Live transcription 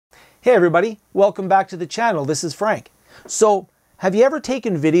Hey everybody, welcome back to the channel. This is Frank. So, have you ever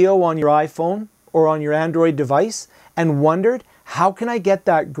taken video on your iPhone or on your Android device and wondered, how can I get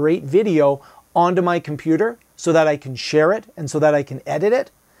that great video onto my computer so that I can share it and so that I can edit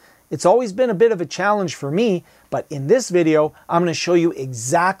it? It's always been a bit of a challenge for me, but in this video, I'm going to show you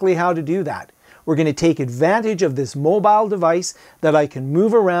exactly how to do that. We're going to take advantage of this mobile device that I can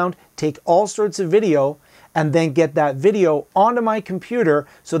move around, take all sorts of video, and then get that video onto my computer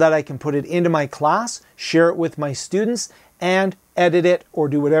so that I can put it into my class, share it with my students, and edit it or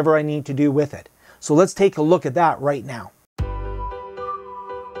do whatever I need to do with it. So let's take a look at that right now.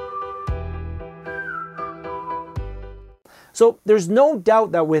 So there's no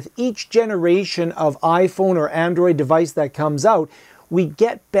doubt that with each generation of iPhone or Android device that comes out, we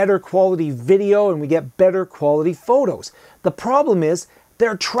get better quality video and we get better quality photos. The problem is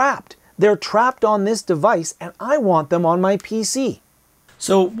they're trapped. They're trapped on this device and I want them on my PC.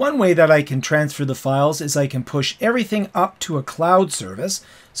 So one way that I can transfer the files is I can push everything up to a cloud service,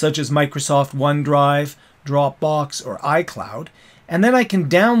 such as Microsoft OneDrive, Dropbox, or iCloud, and then I can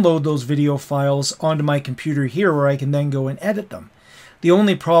download those video files onto my computer here where I can then go and edit them. The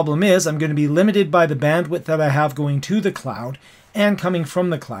only problem is I'm going to be limited by the bandwidth that I have going to the cloud and coming from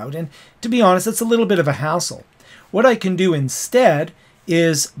the cloud, and to be honest, it's a little bit of a hassle. What I can do instead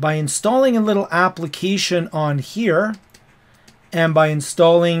is by installing a little application on here and by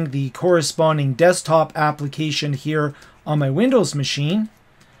installing the corresponding desktop application here on my Windows machine,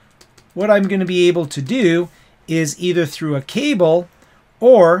 what I'm going to be able to do is either through a cable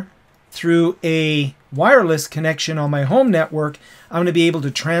or through a wireless connection on my home network, I'm going to be able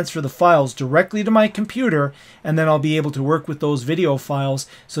to transfer the files directly to my computer, and then I'll be able to work with those video files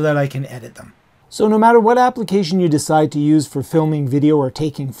so that I can edit them. So no matter what application you decide to use for filming video or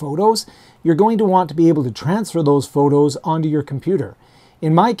taking photos, you're going to want to be able to transfer those photos onto your computer.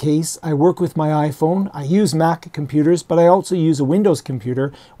 In my case, I work with my iPhone. I use Mac computers, but I also use a Windows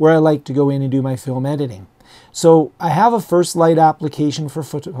computer where I like to go in and do my film editing. So I have a First Light application for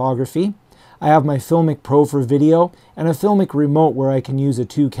photography. I have my Filmic Pro for video and a Filmic Remote where I can use a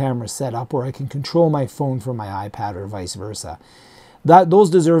 2-camera setup where I can control my phone from my iPad or vice versa. Those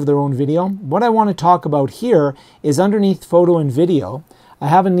deserve their own video. What I want to talk about here is underneath photo and video, I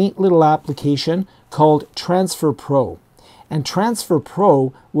have a neat little application called Transfer Pro. And Transfer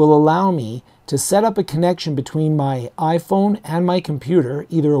Pro will allow me to set up a connection between my iPhone and my computer,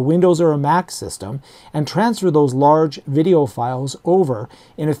 either a Windows or a Mac system, and transfer those large video files over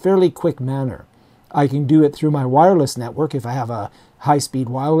in a fairly quick manner. I can do it through my wireless network if I have a high-speed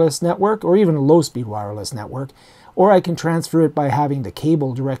wireless network or even a low-speed wireless network, or I can transfer it by having the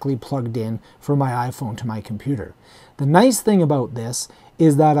cable directly plugged in from my iPhone to my computer. The nice thing about this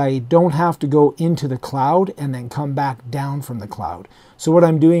is that I don't have to go into the cloud and then come back down from the cloud. So what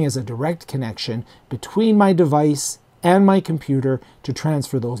I'm doing is a direct connection between my device and my computer to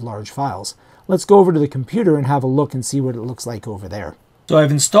transfer those large files. Let's go over to the computer and have a look and see what it looks like over there. So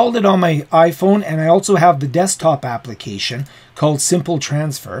I've installed it on my iPhone, and I also have the desktop application called Simple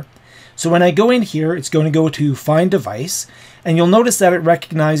Transfer. So when I go in here, it's going to go to Find Device, and you'll notice that it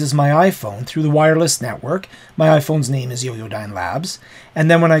recognizes my iPhone through the wireless network. My iPhone's name is Yoyodyne Labs.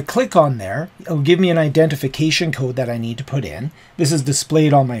 And then when I click on there, it'll give me an identification code that I need to put in. This is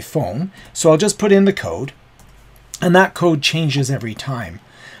displayed on my phone, so I'll just put in the code, and that code changes every time.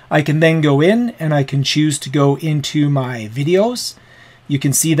 I can then go in, and I can choose to go into my videos. You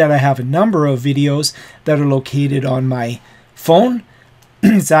can see that I have a number of videos that are located on my phone.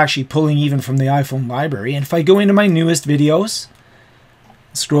 It's actually pulling even from the iPhone library. And if I go into my newest videos,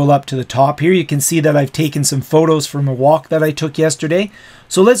 scroll up to the top here, you can see that I've taken some photos from a walk that I took yesterday.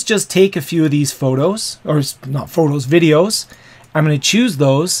 So let's just take a few of these photos, or not photos, videos. I'm going to choose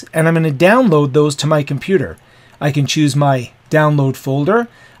those, and I'm going to download those to my computer. I can choose my download folder.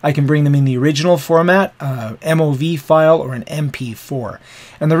 I can bring them in the original format, MOV file, or an MP4.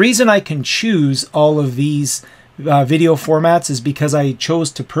 And the reason I can choose all of these video formats is because I chose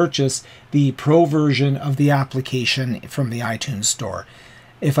to purchase the Pro version of the application from the iTunes Store.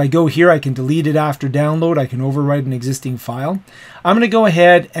 If I go here, I can delete it after download. I can overwrite an existing file. I'm going to go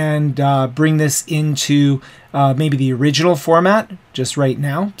ahead and bring this into maybe the original format just right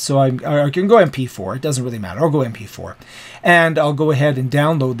now. So I can go MP4. It doesn't really matter. I'll go MP4. And I'll go ahead and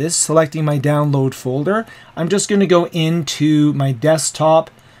download this, selecting my download folder. I'm just going to go into my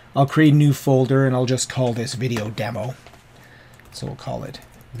desktop. I'll create a new folder, and I'll just call this Video Demo. So we'll call it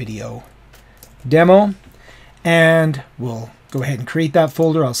Video Demo. And we'll go ahead and create that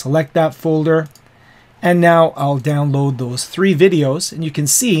folder. I'll select that folder. And now I'll download those 3 videos. And you can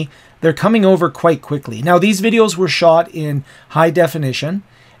see they're coming over quite quickly. Now, these videos were shot in high definition.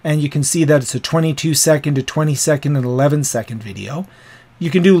 and you can see that it's a 22-second to 20-second and 11-second video. You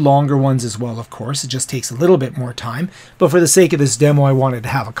can do longer ones as well, of course. It just takes a little bit more time. But for the sake of this demo, I wanted to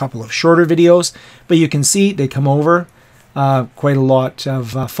have a couple of shorter videos. But you can see they come over quite a lot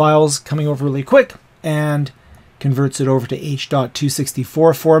of files coming over really quick, and converts it over to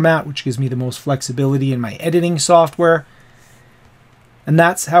H.264 format, which gives me the most flexibility in my editing software. And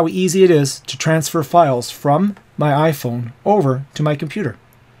that's how easy it is to transfer files from my iPhone over to my computer.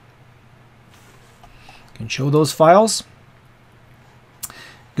 I can show those files.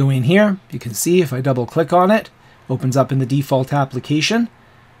 Go in here, you can see if I double click on it, opens up in the default application.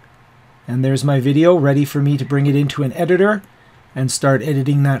 And there's my video ready for me to bring it into an editor and start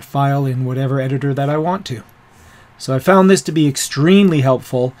editing that file in whatever editor that I want to. So I found this to be extremely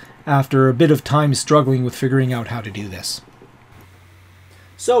helpful after a bit of time struggling with figuring out how to do this.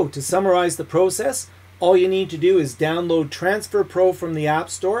 So to summarize the process, all you need to do is download Transfer Pro from the App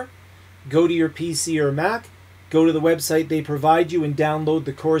Store, go to your PC or Mac, go to the website they provide you and download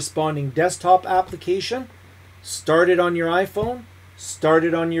the corresponding desktop application, start it on your iPhone, start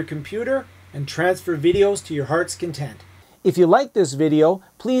it on your computer, and transfer videos to your heart's content. If you like this video,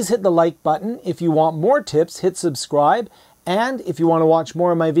 please hit the like button. If you want more tips, hit subscribe. And if you want to watch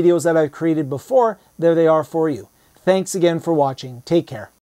more of my videos that I've created before, there they are for you. Thanks again for watching. Take care.